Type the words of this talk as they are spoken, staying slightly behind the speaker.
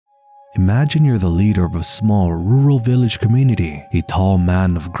Imagine you're the leader of a small rural village community. A tall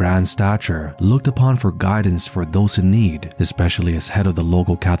man of grand stature, looked upon for guidance for those in need, especially as head of the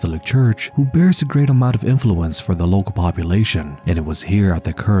local Catholic Church, who bears a great amount of influence for the local population. And it was here at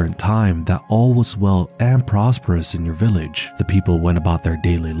the current time that all was well and prosperous in your village. The people went about their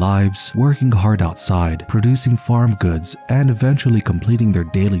daily lives, working hard outside, producing farm goods, and eventually completing their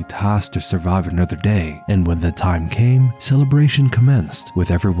daily tasks to survive another day. And when the time came, celebration commenced,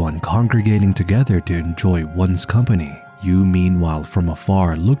 with everyone congregating together to enjoy one's company. You, meanwhile, from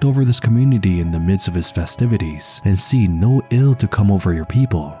afar, looked over this community in the midst of its festivities and see no ill to come over your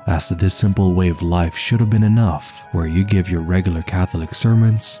people, as this simple way of life should have been enough, where you give your regular Catholic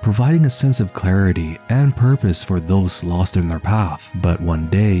sermons, providing a sense of clarity and purpose for those lost in their path. But one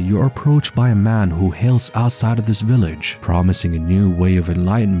day, you're approached by a man who hails outside of this village, promising a new way of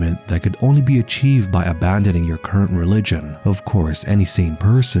enlightenment that could only be achieved by abandoning your current religion. Of course, any sane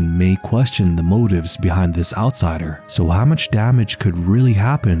person may question the motives behind this outsider, so how much damage could really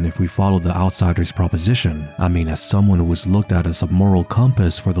happen if we follow the outsider's proposition? I mean, as someone who was looked at as a moral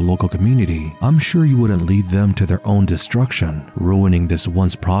compass for the local community, I'm sure you wouldn't lead them to their own destruction, ruining this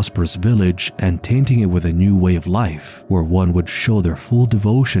once prosperous village and tainting it with a new way of life, where one would show their full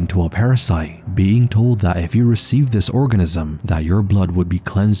devotion to a parasite, being told that if you receive this organism, that your blood would be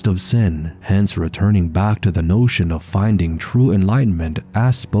cleansed of sin, hence returning back to the notion of finding true enlightenment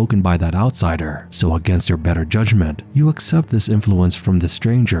as spoken by that outsider. So against your better judgment, you accept this influence from the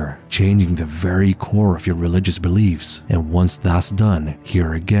stranger, changing the very core of your religious beliefs. And once that's done,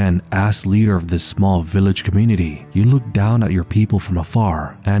 here again, as leader of this small village community, you look down at your people from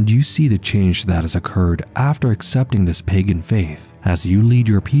afar, and you see the change that has occurred after accepting this pagan faith, as you lead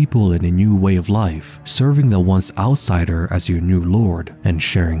your people in a new way of life, serving the once outsider as your new lord, and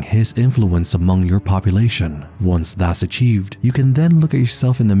sharing his influence among your population. Once that's achieved, you can then look at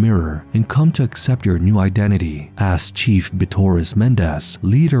yourself in the mirror and come to accept your new identity as Chief Bitores Mendez,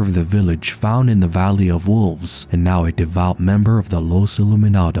 leader of the village found in the Valley of Wolves, and now a devout member of the Los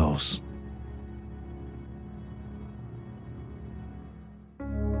Illuminados.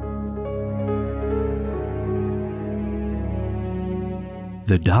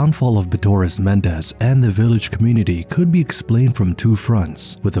 The downfall of Bitores Mendez and the village community could be explained from two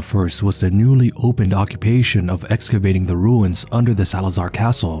fronts, with the first was the newly opened occupation of excavating the ruins under the Salazar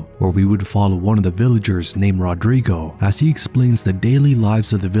Castle, where we would follow one of the villagers named Rodrigo as he explains the daily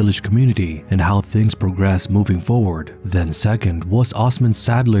lives of the village community and how things progress moving forward. Then second was Osmund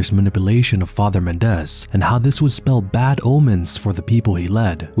Saddler's manipulation of Father Mendez and how this would spell bad omens for the people he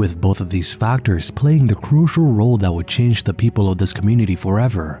led, with both of these factors playing the crucial role that would change the people of this community forever.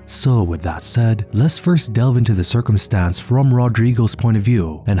 So with that said, let's first delve into the circumstance from Rodrigo's point of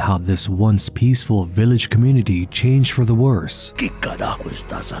view and how this once peaceful village community changed for the worse. ¿Qué carajo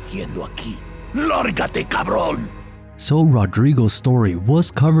estás haciendo aquí? ¡Lárgate, cabrón! So Rodrigo's story was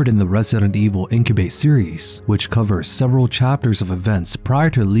covered in the Resident Evil Incubate series, which covers several chapters of events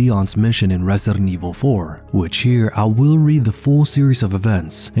prior to Leon's mission in Resident Evil 4, which here I will read the full series of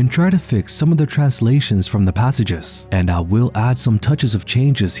events and try to fix some of the translations from the passages, and I will add some touches of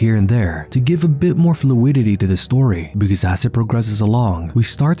changes here and there to give a bit more fluidity to the story, because as it progresses along, we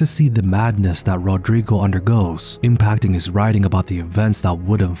start to see the madness that Rodrigo undergoes, impacting his writing about the events that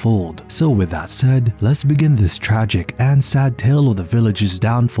would unfold. So with that said, let's begin this tragic and sad tale of the village's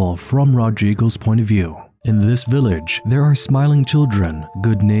downfall from Rodrigo's point of view. In this village, there are smiling children,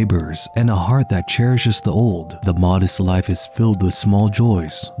 good neighbors, and a heart that cherishes the old. The modest life is filled with small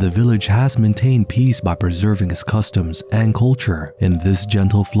joys. The village has maintained peace by preserving its customs and culture. In this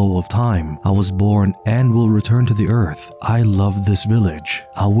gentle flow of time, I was born and will return to the earth. I love this village.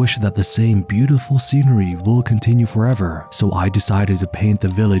 I wish that the same beautiful scenery will continue forever, so I decided to paint the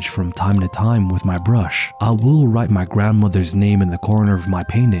village from time to time with my brush. I will write my grandmother's name in the corner of my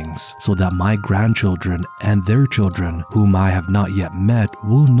paintings so that my grandchildren and their children, whom I have not yet met,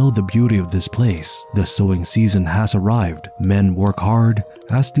 will know the beauty of this place. The sowing season has arrived. Men work hard,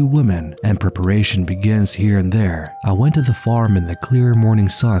 as do women, and preparation begins here and there. I went to the farm in the clear morning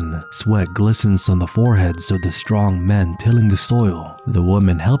sun. Sweat glistens on the foreheads of the strong men tilling the soil. The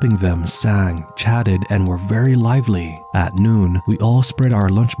women helping them sang, chatted, and were very lively. At noon, we all spread our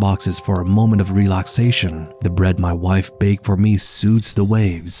lunchboxes for a moment of relaxation. The bread my wife baked for me soothes the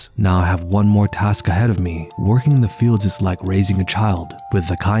waves. Now I have one more task ahead of me. Working in the fields is like raising a child. With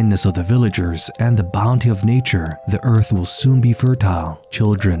the kindness of the villagers and the bounty of nature, the earth will soon be fertile.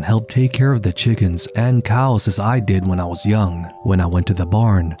 Children help take care of the chickens and cows as I did when I was young. When I went to the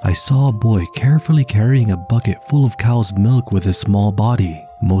barn, I saw a boy carefully carrying a bucket full of cow's milk with his small body.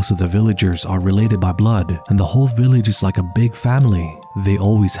 Most of the villagers are related by blood, and the whole village is like a big family. They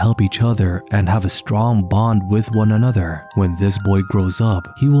always help each other and have a strong bond with one another. When this boy grows up,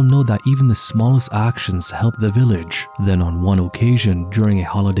 he will know that even the smallest actions help the village. Then on one occasion during a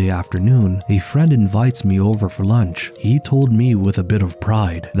holiday afternoon, a friend invites me over for lunch. He told me with a bit of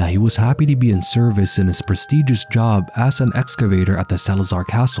pride that he was happy to be in service in his prestigious job as an excavator at the Salazar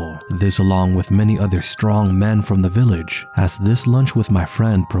Castle. This along with many other strong men from the village. As this lunch with my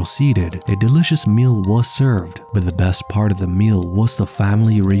friend proceeded, a delicious meal was served, but the best part of the meal was the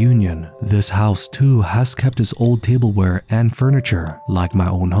family reunion. This house too has kept its old tableware and furniture. Like my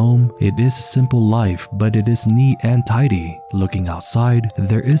own home, it is a simple life, but it is neat and tidy. Looking outside,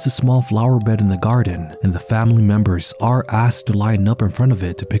 there is a small flower bed in the garden, and the family members are asked to line up in front of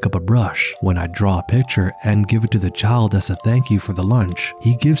it to pick up a brush. When I draw a picture and give it to the child as a thank you for the lunch,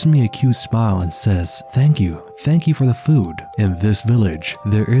 he gives me a cute smile and says, thank you for the food. In this village,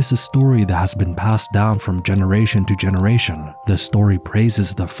 there is a story that has been passed down from generation to generation. The story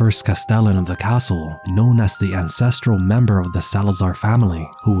praises the first castellan of the castle, known as the ancestral member of the Salazar family,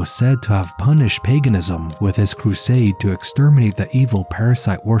 who was said to have punished paganism with his crusade to exterminate the evil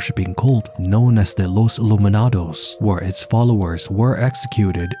parasite-worshipping cult known as the Los Illuminados, where its followers were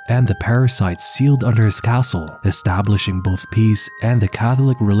executed and the parasites sealed under his castle, establishing both peace and the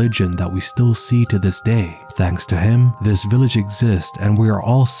Catholic religion that we still see to this day. Thanks to him, this village exists and we are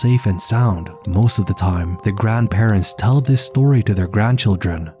all safe and sound. Most of the time, the grandparents tell this story to their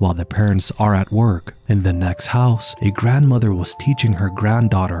grandchildren while the parents are at work. In the next house, a grandmother was teaching her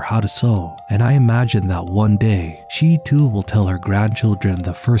granddaughter how to sew, and I imagine that one day, she too will tell her grandchildren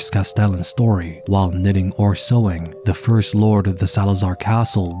the first castellan story while knitting or sewing. The first lord of the Salazar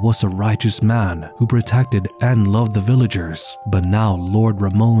castle was a righteous man who protected and loved the villagers, but now Lord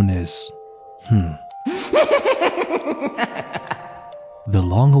Ramon is… The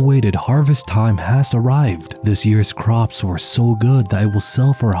long-awaited harvest time has arrived. This year's crops were so good that it will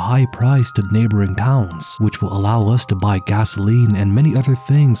sell for a high price to neighboring towns, which will allow us to buy gasoline and many other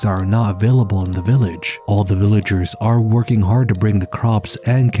things that are not available in the village. All the villagers are working hard to bring the crops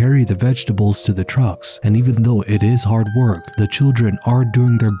and carry the vegetables to the trucks, and even though it is hard work, the children are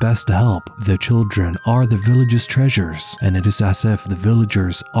doing their best to help. The children are the village's treasures, and it is as if the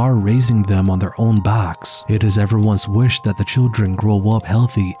villagers are raising them on their own backs. It is everyone's wish that the children grow up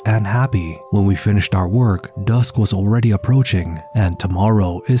healthy and happy. When we finished our work, dusk was already approaching, and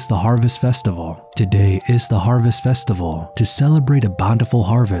tomorrow is the harvest festival. Today is the harvest festival to celebrate a bountiful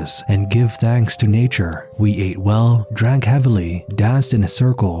harvest and give thanks to nature. We ate well, drank heavily, danced in a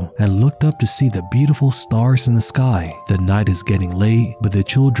circle, and looked up to see the beautiful stars in the sky. The night is getting late, but the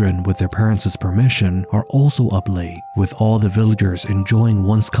children, with their parents' permission, are also up late. With all the villagers enjoying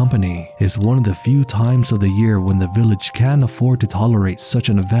one's company, is one of the few times of the year when the village can afford to tolerate such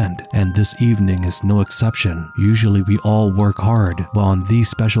an event, and this evening is no exception. Usually we all work hard, but on these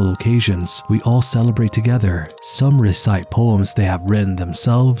special occasions, we all celebrate together. Some recite poems they have written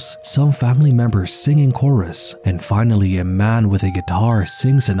themselves, some family members sing in chorus, and finally a man with a guitar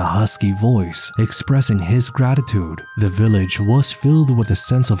sings in a husky voice, expressing his gratitude. The village was filled with a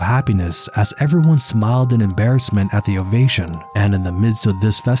sense of happiness as everyone smiled in embarrassment at the ovation. And in the midst of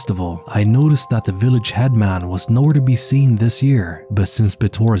this festival, I noticed that the village headman was nowhere to be seen this year. But since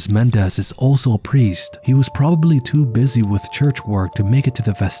Bitores Mendez is also a priest, he was probably too busy with church work to make it to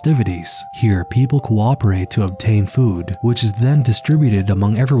the festivities. Here, people cooperate to obtain food, which is then distributed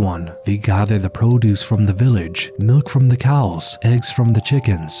among everyone. They gather the produce from the village, milk from the cows, eggs from the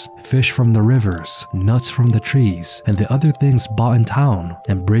chickens, fish from the rivers, nuts from the trees, and the other things bought in town,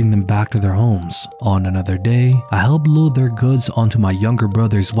 and bring them back to their homes. On another day, I help load their goods onto my younger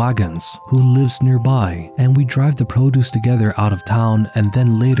brother's wagons, who lives nearby, and we drive the produce together out of town, and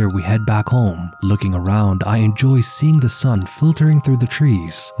then later we head back home. Looking around, I enjoy seeing the sun filtering through the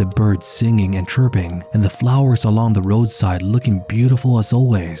trees, the birds singing and chirping, and the flowers along the roadside looking beautiful as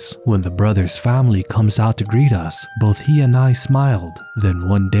always. When the brother's family comes out to greet us, both he and I smiled. Then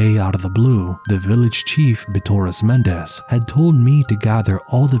one day out of the blue, the village chief, Bitores Mendez, had told me to gather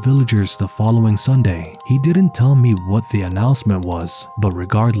all the villagers the following Sunday. He didn't tell me what the announcement was, but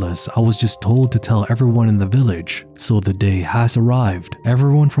regardless, I was just told to tell everyone in the village. So the day has arrived.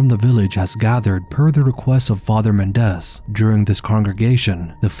 Everyone from the village has gathered per the request of Father Mendez. During this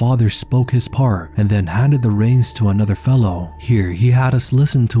congregation, the father spoke his part and then handed the reins to another fellow. Here he had us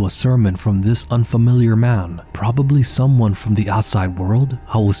listen to a sermon from this unfamiliar familiar man, probably someone from the outside world.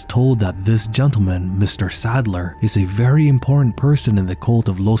 I was told that this gentleman, Mr. Saddler, is a very important person in the cult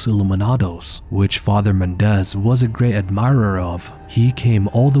of Los Illuminados, which Father Mendez was a great admirer of. He came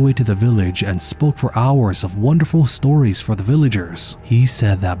all the way to the village and spoke for hours of wonderful stories for the villagers. He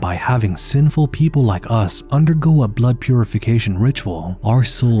said that by having sinful people like us undergo a blood purification ritual, our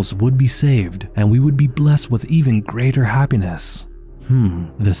souls would be saved and we would be blessed with even greater happiness.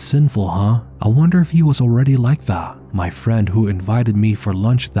 The sinful, huh? I wonder if he was already like that. My friend who invited me for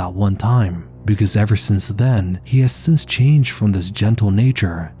lunch that one time. Because ever since then, he has since changed from this gentle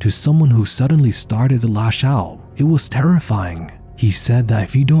nature to someone who suddenly started to lash out. It was terrifying. He said that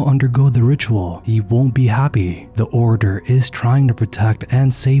if you don't undergo the ritual, you won't be happy. The order is trying to protect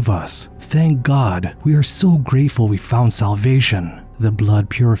and save us. Thank God, we are so grateful we found salvation. The blood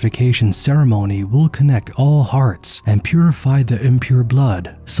purification ceremony will connect all hearts and purify the impure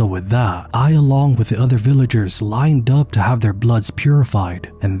blood. So with that, I along with the other villagers lined up to have their bloods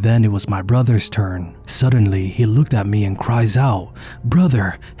purified. And then it was my brother's turn. Suddenly, he looked at me and cries out,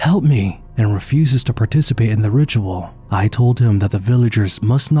 "Brother, help me," and refuses to participate in the ritual. I told him that the villagers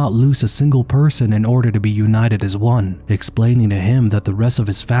must not lose a single person in order to be united as one, explaining to him that the rest of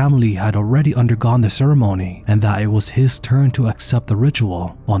his family had already undergone the ceremony and that it was his turn to accept the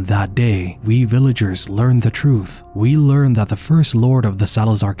ritual. On that day, we villagers learned the truth. We learned that the first lord of the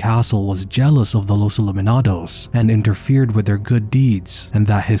Salazar castle was jealous of the Los Illuminados and interfered with their good deeds, and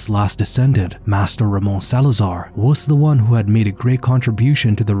that his last descendant, Master Ramon Salazar, was the one who had made a great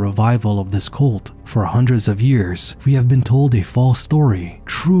contribution to the revival of this cult. For hundreds of years, we have been told a false story,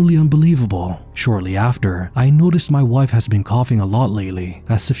 truly unbelievable. Shortly after, I noticed my wife has been coughing a lot lately,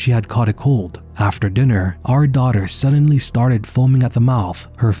 as if she had caught a cold. After dinner, our daughter suddenly started foaming at the mouth,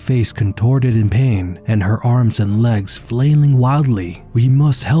 her face contorted in pain, and her arms and legs flailing wildly. We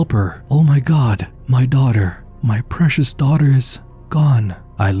must help her. Oh my God, my daughter, my precious daughter is gone.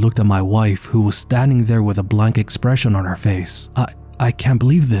 I looked at my wife, who was standing there with a blank expression on her face. I can't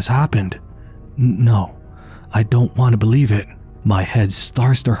believe this happened. No, I don't want to believe it. My head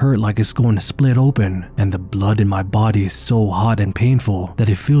starts to hurt like it's going to split open, and the blood in my body is so hot and painful that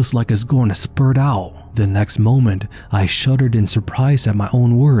it feels like it's going to spurt out. The next moment, I shuddered in surprise at my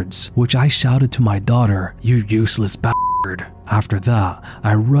own words, which I shouted to my daughter, "You useless bastard." After that,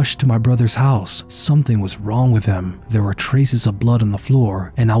 I rushed to my brother's house. Something was wrong with him. There were traces of blood on the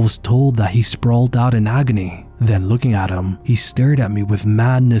floor, and I was told that he sprawled out in agony. Then looking at him, he stared at me with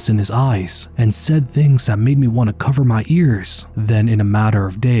madness in his eyes and said things that made me want to cover my ears. Then in a matter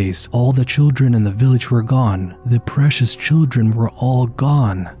of days, all the children in the village were gone. The precious children were all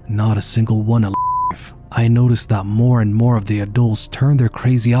gone. Not a single one alive. I noticed that more and more of the adults turned their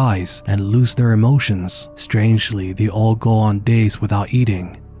crazy eyes and lose their emotions. Strangely, they all go on days without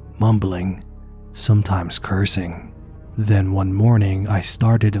eating, mumbling, sometimes cursing. Then one morning, I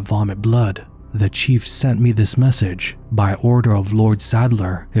started to vomit blood. The chief sent me this message. By order of Lord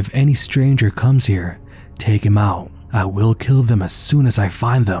Saddler, if any stranger comes here, take him out. I will kill them as soon as I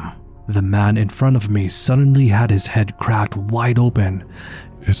find them. The man in front of me suddenly had his head cracked wide open.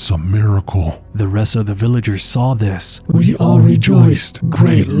 It's a miracle. The rest of the villagers saw this. We all rejoiced.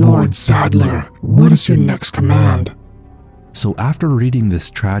 Great Lord Saddler, what is your next command? So after reading this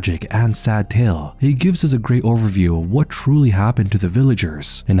tragic and sad tale, it gives us a great overview of what truly happened to the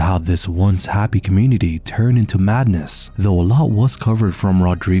villagers and how this once happy community turned into madness. Though a lot was covered from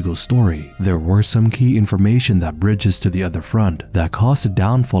Rodrigo's story, there were some key information that bridges to the other front that caused the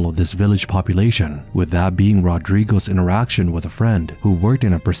downfall of this village population, with that being Rodrigo's interaction with a friend who worked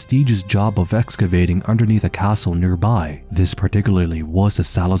in a prestigious job of excavating underneath a castle nearby. This particularly was the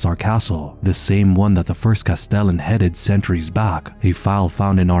Salazar Castle, the same one that the first Castellan headed centuries back. A file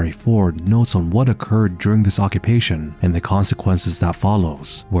found in RE4 notes on what occurred during this occupation and the consequences that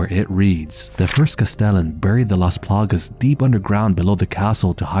follows, where it reads, the first Castellan buried the Las Plagas deep underground below the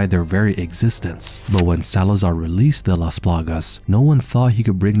castle to hide their very existence. But when Salazar released the Las Plagas, no one thought he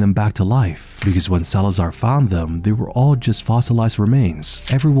could bring them back to life, because when Salazar found them, they were all just fossilized remains.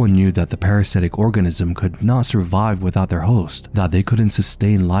 Everyone knew that the parasitic organism could not survive without their host, that they couldn't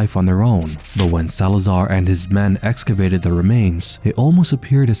sustain life on their own. But when Salazar and his men excavated the remains, it almost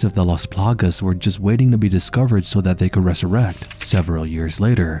appeared as if the Las Plagas were just waiting to be discovered so that they could resurrect. Several years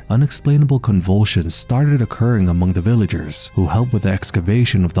later, unexplainable convulsions started occurring among the villagers who helped with the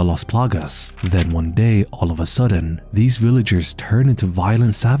excavation of the Las Plagas. Then one day, all of a sudden, these villagers turned into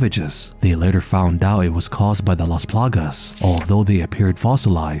violent savages. They later found out it was caused by the Las Plagas. Although they appeared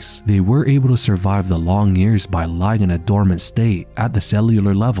fossilized, they were able to survive the long years by lying in a dormant state at the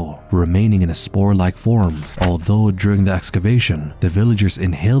cellular level, remaining in a spore-like form. Although during the excavation, the villagers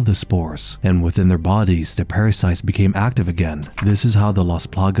inhaled the spores, and within their bodies, the parasites became active again. This is how the Las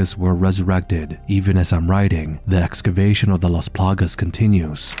Plagas were resurrected. Even as I'm writing, the excavation of the Las Plagas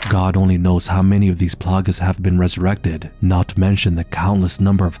continues. God only knows how many of these plagas have been resurrected, not to mention the countless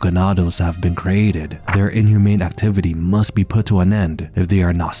number of Ganados have been created. Their inhumane activity must be put to an end. If they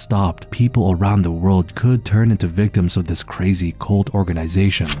are not stopped, people around the world could turn into victims of this crazy cult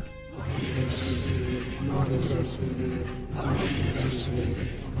organization.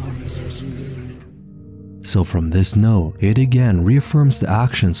 So from this note, it again reaffirms the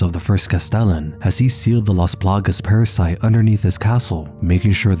actions of the first Castellan as he sealed the Las Plagas Parasite underneath his castle,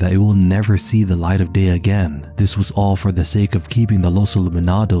 making sure that it will never see the light of day again. This was all for the sake of keeping the Los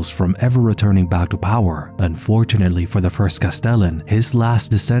Illuminados from ever returning back to power. Unfortunately for the first Castellan, his last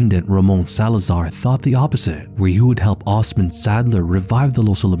descendant Ramon Salazar thought the opposite, where he would help Osmund Saddler revive the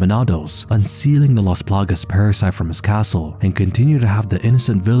Los Illuminados, unsealing the Las Plagas Parasite from his castle, and continue to have the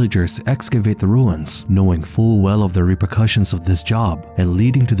innocent villagers excavate the ruins, knowing full well of the repercussions of this job, and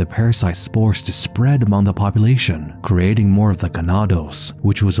leading to the parasite spores to spread among the population, creating more of the Ganados,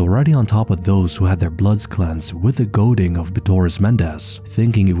 which was already on top of those who had their bloods cleansed with the goading of Bitores Mendez,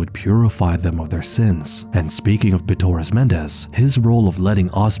 thinking it would purify them of their sins. And speaking of Bitores Mendez, his role of letting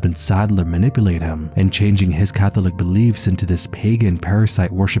Osmund Saddler manipulate him and changing his Catholic beliefs into this pagan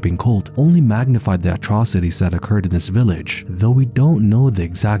parasite worshipping cult only magnified the atrocities that occurred in this village. Though we don't know the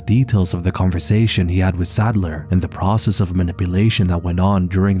exact details of the conversation he had with Saddler and the process of manipulation that went on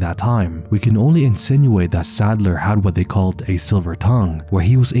during that time, we can only insinuate that Saddler had what they called a silver tongue, where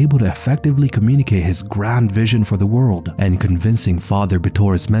he was able to effectively communicate his grand vision for the world and convincing Father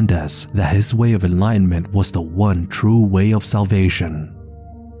Bitores Mendez that his way of enlightenment was the one true way of salvation.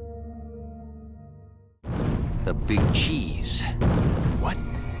 The big cheese. What?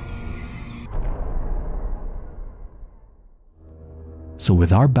 So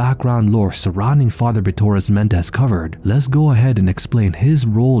with our background lore surrounding Father Bitores Mendez covered, let's go ahead and explain his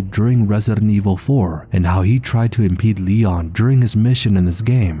role during Resident Evil 4 and how he tried to impede Leon during his mission in this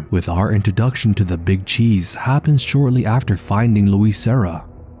game, with our introduction to the Big Cheese happens shortly after finding Luis Sera.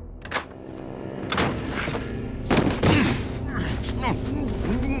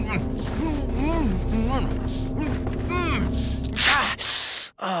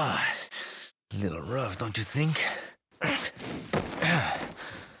 A little rough, don't you think?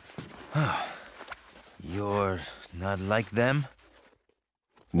 You're not like them?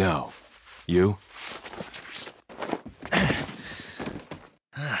 No. You?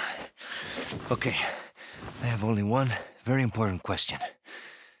 Okay, I have only one very important question.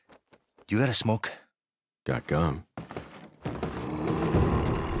 Do you got a smoke? Got gum.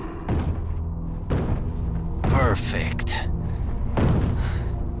 Perfect.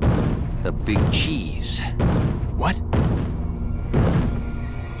 The big cheese. What?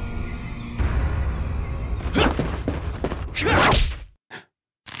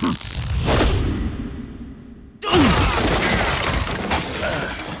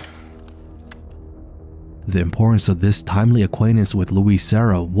 The importance of this timely acquaintance with Luis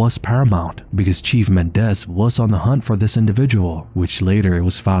Sera was paramount because Chief Mendez was on the hunt for this individual, which later it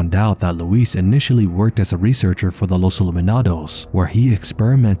was found out that Luis initially worked as a researcher for the Los Illuminados, where he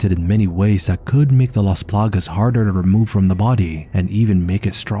experimented in many ways that could make the Las Plagas harder to remove from the body and even make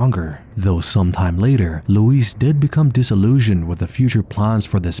it stronger. Though sometime later, Luis did become disillusioned with the future plans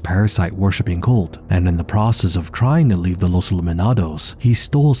for this parasite worshipping cult, and in the process of trying to leave the Los Illuminados, he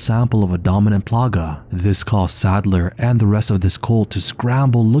stole a sample of a dominant plaga. This caused Saddler and the rest of this cult to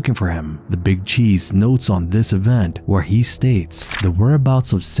scramble looking for him. The Big Cheese notes on this event where he states, "The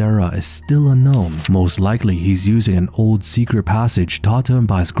whereabouts of Sera is still unknown. Most likely he's using an old secret passage taught to him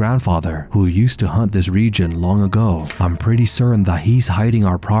by his grandfather, who used to hunt this region long ago. I'm pretty certain that he's hiding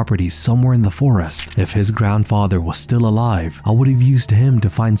our properties somewhere in the forest. If his grandfather was still alive, I would have used him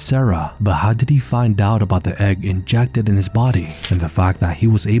to find Sera, but how did he find out about the egg injected in his body? And the fact that he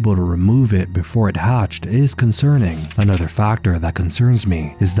was able to remove it before it hatched is concerning. Another factor that concerns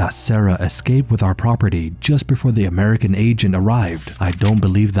me is that Sera escaped with our property just before the American agent arrived. I don't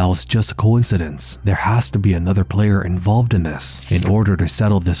believe that was just a coincidence. There has to be another player involved in this. In order to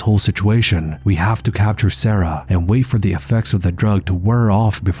settle this whole situation, we have to capture Sera and wait for the effects of the drug to wear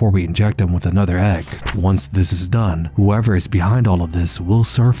off before we inject him with another egg. Once this is done, whoever is behind all of this will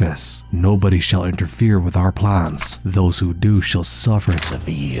surface. Nobody shall interfere with our plans. Those who do shall suffer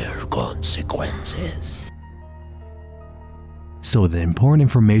Severe consequences. So the important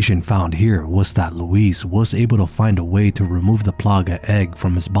information found here was that Luis was able to find a way to remove the Plaga egg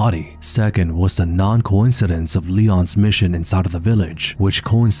from his body. Second was the non-coincidence of Leon's mission inside of the village, which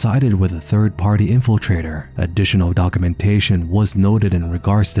coincided with a third-party infiltrator. Additional documentation was noted in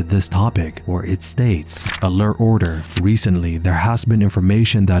regards to this topic, where it states, "Alert order. Recently, there has been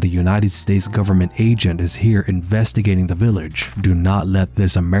information that a United States government agent is here investigating the village. Do not let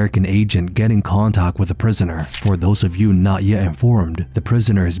this American agent get in contact with the prisoner. For those of you not yet informed, the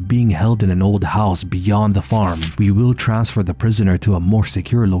prisoner is being held in an old house beyond the farm. We will transfer the prisoner to a more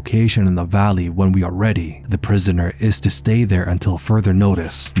secure location in the valley when we are ready. The prisoner is to stay there until further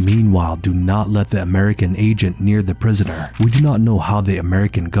notice. Meanwhile, do not let the American agent near the prisoner. We do not know how the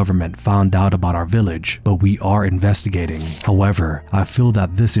American government found out about our village, but we are investigating. However, I feel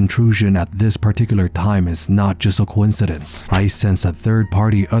that this intrusion at this particular time is not just a coincidence. I sense a third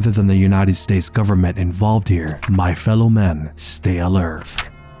party other than the United States government involved here. My fellow men, stay alert."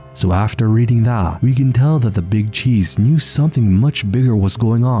 So after reading that, we can tell that the Big Cheese knew something much bigger was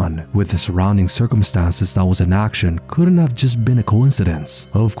going on. With the surrounding circumstances that was in action, couldn't have just been a coincidence.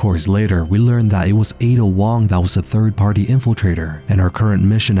 Of course, later we learned that it was Ada Wong that was a third-party infiltrator, and her current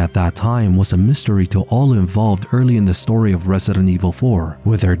mission at that time was a mystery to all involved early in the story of Resident Evil 4,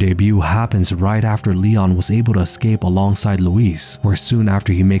 with her debut happens right after Leon was able to escape alongside Luis, or soon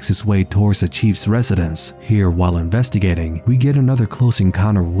after he makes his way towards the Chief's residence. Here, while investigating, we get another close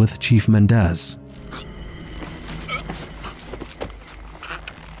encounter with Chief Mendez.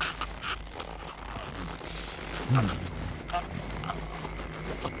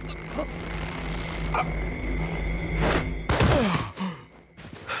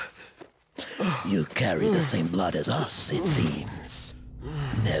 You carry the same blood as us, it seems.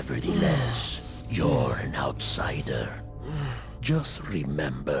 Nevertheless, you're an outsider. Just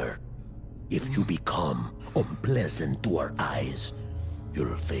remember, if you become unpleasant to our eyes,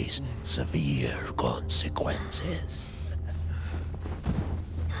 you'll face severe consequences.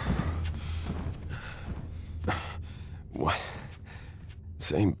 What?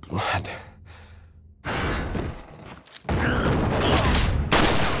 Same blood.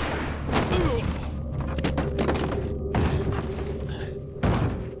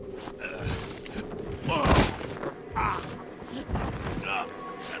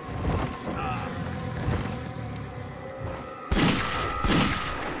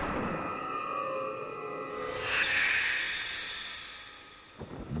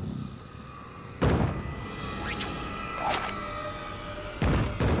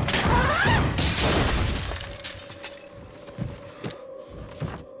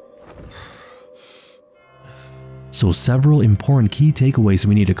 So several important key takeaways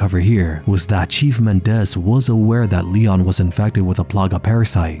we need to cover here was that Chief Mendez was aware that Leon was infected with a Plaga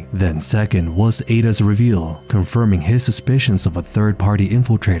Parasite. Then second was Ada's reveal, confirming his suspicions of a third-party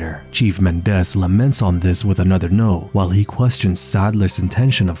infiltrator. Chief Mendez laments on this with another note, while he questions Saddler's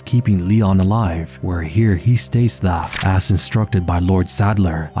intention of keeping Leon alive, where here he states that, as instructed by Lord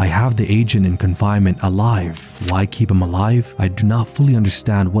Saddler, "I have the agent in confinement alive. Why keep him alive? I do not fully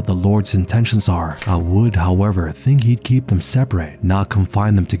understand what the Lord's intentions are. I would, however, think he'd keep them separate, not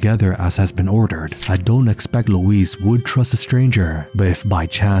confine them together as has been ordered. I don't expect Luis would trust a stranger, but if by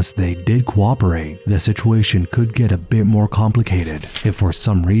chance they did cooperate, the situation could get a bit more complicated. If for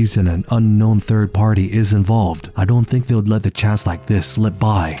some reason an unknown third party is involved, I don't think they would let the chance like this slip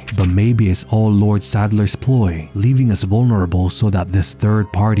by. But maybe it's all Lord Saddler's ploy, leaving us vulnerable so that this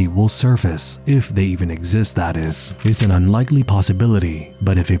third party will surface, if they even exist, that is. It's an unlikely possibility,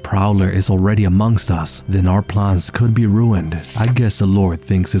 but if a prowler is already amongst us, then our plans could be ruined. I guess the Lord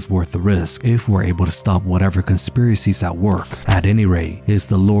thinks it's worth the risk if we're able to stop whatever conspiracies at work. At any rate, it's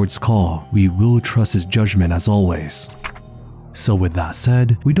the Lord's call. We will trust his judgment as always. So with that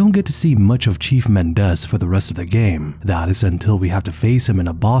said, we don't get to see much of Chief Mendez for the rest of the game. That is until we have to face him in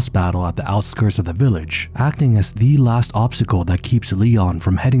a boss battle at the outskirts of the village, acting as the last obstacle that keeps Leon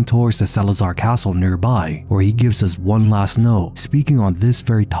from heading towards the Salazar castle nearby, where he gives us one last note, speaking on this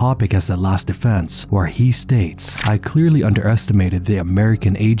very topic as the last defense, where he states, "I clearly underestimated the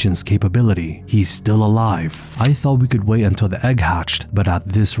American agent's capability. He's still alive. I thought we could wait until the egg hatched, but at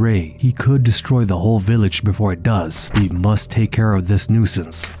this rate, he could destroy the whole village before it does. We must take care of this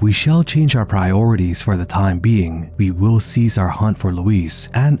nuisance. We shall change our priorities for the time being. We will cease our hunt for Luis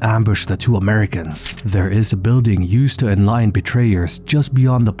and ambush the two Americans. There is a building used to enlighten betrayers just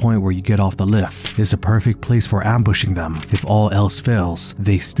beyond the point where you get off the lift. It's a perfect place for ambushing them. If all else fails,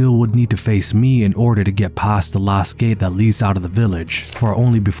 they still would need to face me in order to get past the last gate that leads out of the village, for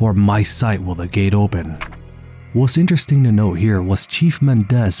only before my sight will the gate open." What's interesting to note here was Chief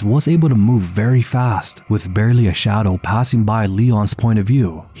Mendez was able to move very fast, with barely a shadow passing by Leon's point of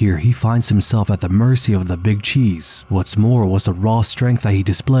view. Here he finds himself at the mercy of the big cheese. What's more was the raw strength that he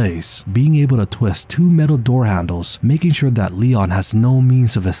displays, being able to twist 2 metal door handles, making sure that Leon has no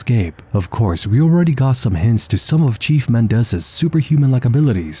means of escape. Of course, we already got some hints to some of Chief Mendez's superhuman-like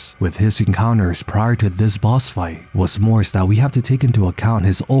abilities with his encounters prior to this boss fight. What's more is that we have to take into account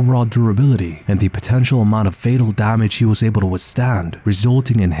his overall durability and the potential amount of fatal damage he was able to withstand,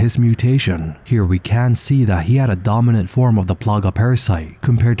 resulting in his mutation. Here we can see that he had a dominant form of the Plaga Parasite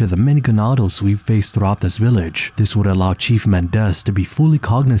compared to the many Ganados we've faced throughout this village. This would allow Chief Mendez to be fully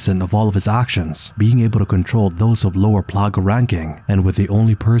cognizant of all of his actions, being able to control those of lower Plaga ranking, and with the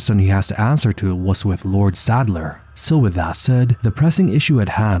only person he has to answer to was with Lord Saddler. So with that said, the pressing issue at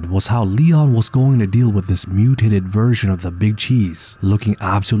hand was how Leon was going to deal with this mutated version of the big cheese, looking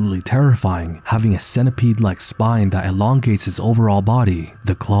absolutely terrifying, having a centipede-like spine that elongates his overall body,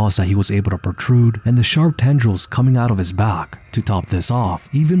 the claws that he was able to protrude, and the sharp tendrils coming out of his back. To top this off,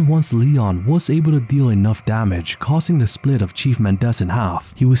 even once Leon was able to deal enough damage causing the split of Chief Mendez in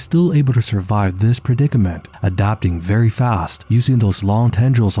half, he was still able to survive this predicament, adapting very fast, using those long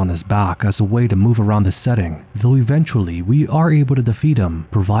tendrils on his back as a way to move around the setting, though eventually we are able to defeat him,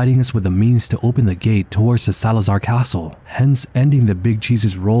 providing us with the means to open the gate towards the Salazar castle, hence ending the big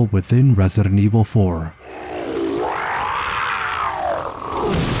cheese's role within Resident Evil 4.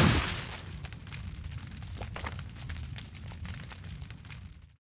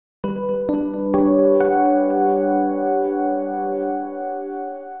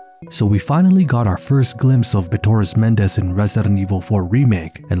 So we finally got our first glimpse of Bitores Mendez in Resident Evil 4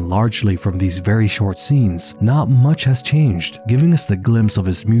 Remake, and largely from these very short scenes, not much has changed, giving us the glimpse of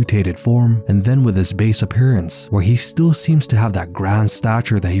his mutated form, and then with his base appearance, where he still seems to have that grand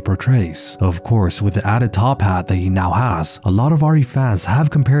stature that he portrays. Of course, with the added top hat that he now has, a lot of RE fans have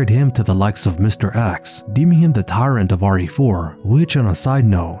compared him to the likes of Mr. X, deeming him the tyrant of RE4, which on a side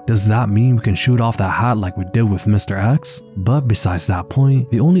note, does that mean we can shoot off that hat like we did with Mr. X? But besides that point,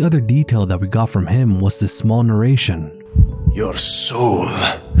 the only other detail that we got from him was this small narration. Your soul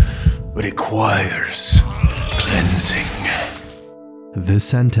requires cleansing. This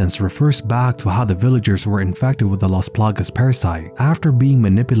sentence refers back to how the villagers were infected with the Las Plagas Parasite after being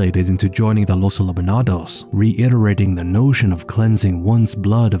manipulated into joining the Los Illuminados, reiterating the notion of cleansing one's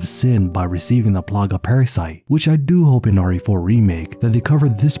blood of sin by receiving the Plaga Parasite, which I do hope in RE4 Remake that they cover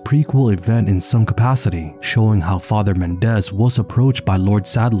this prequel event in some capacity, showing how Father Mendez was approached by Lord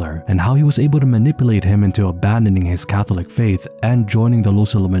Saddler and how he was able to manipulate him into abandoning his Catholic faith and joining the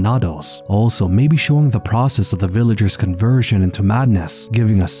Los Illuminados. Also, maybe showing the process of the villagers' conversion into madness,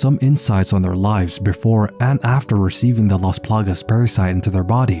 giving us some insights on their lives before and after receiving the Las Plagas Parasite into their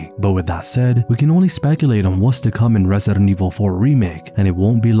body. But with that said, we can only speculate on what's to come in Resident Evil 4 Remake, and it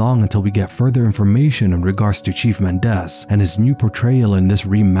won't be long until we get further information in regards to Chief Mendez and his new portrayal in this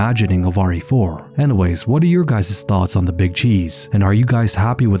reimagining of RE4. Anyways, what are your guys' thoughts on the big cheese? And are you guys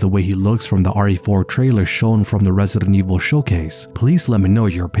happy with the way he looks from the RE4 trailer shown from the Resident Evil showcase? Please let me know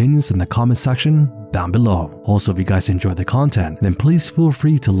your opinions in the comment section down below. Also, if you guys enjoy the content, then please feel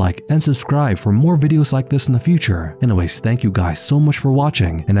free to like and subscribe for more videos like this in the future. Anyways, thank you guys so much for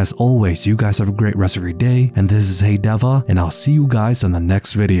watching, and as always, you guys have a great rest of your day, and this is Hey DeVuH, and I'll see you guys in the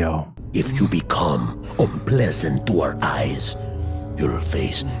next video. If you become unpleasant to our eyes, you'll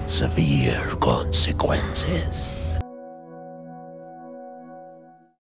face severe consequences.